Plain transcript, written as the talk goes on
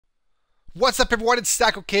What's up, everyone? It's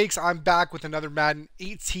Stack of Cakes. I'm back with another Madden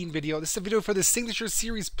 18 video. This is a video for the Signature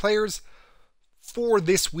Series players for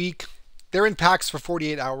this week. They're in packs for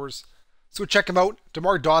 48 hours. So check them out.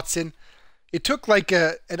 Demar Dotson. It took like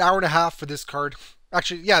an hour and a half for this card.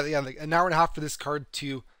 Actually, like an hour and a half for this card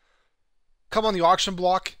to come on the auction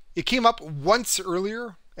block. It came up once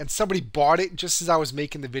earlier and somebody bought it just as I was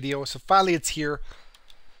making the video. So finally it's here.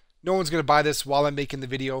 No one's going to buy this while I'm making the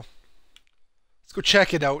video. Let's go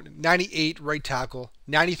check it out. 98 right tackle,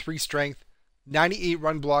 93 strength, 98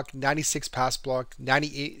 run block, 96 pass block,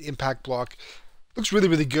 98 impact block. Looks really,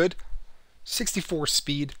 really good. 64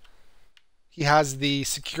 speed. He has the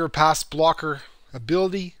secure pass blocker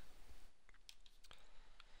ability.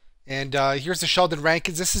 And here's the Sheldon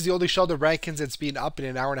Rankins. This is the only Sheldon Rankins that's been up in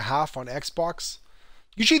an hour and a half on Xbox.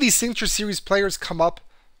 Usually these Signature Series players come up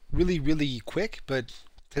really, really quick, but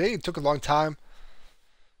today it took a long time.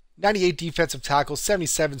 98 defensive tackle,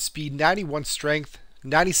 77 speed, 91 strength,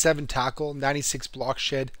 97 tackle, 96 block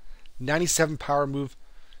shed, 97 power move,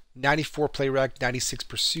 94 play rec, 96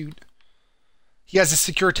 pursuit. He has a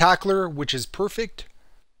secure tackler, which is perfect.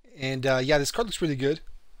 And yeah, this card looks really good.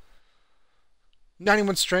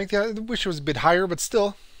 91 strength. Yeah, I wish it was a bit higher, but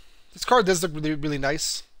still, this card does look really, really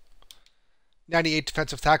nice. 98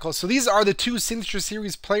 defensive tackle. So these are the two Signature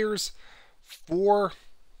Series players for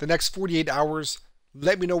the next 48 hours.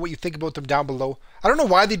 Let me know what you think about them down below. I don't know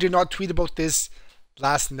why they did not tweet about this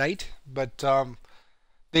last night, but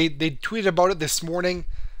they tweeted about it this morning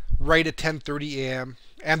right at 10:30 a.m.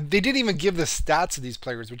 And they didn't even give the stats of these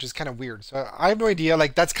players, which is kind of weird. So I have no idea.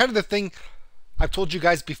 Like, that's kind of the thing I've told you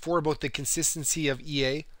guys before about the consistency of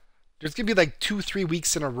EA. There's going to be like 2-3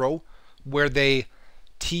 weeks in a row where they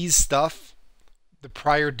tease stuff the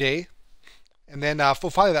prior day. And then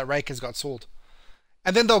finally that rank has got sold.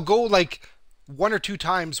 And then they'll go like 1 or 2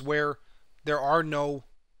 times where there are no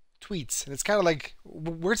tweets, and it's kind of like,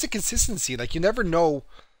 where's the consistency? Like, you never know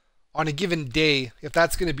on a given day if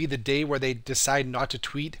that's going to be the day where they decide not to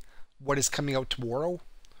tweet what is coming out tomorrow,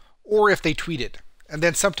 or if they tweet it. And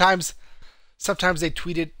then sometimes they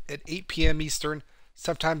tweet it at 8 p.m. Eastern,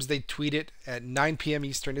 sometimes they tweet it at 9 p.m.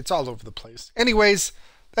 Eastern. It's all over the place. Anyways,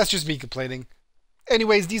 that's just me complaining.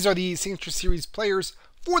 Anyways, these are the Signature Series players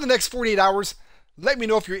for the next 48 hours. Let me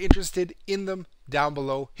know if you're interested in them down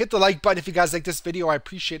below. Hit the like button if you guys like this video. I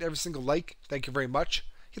appreciate every single like. Thank you very much.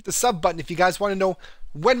 Hit the sub button if you guys want to know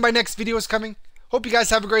when my next video is coming. Hope you guys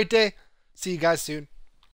have a great day. See you guys soon.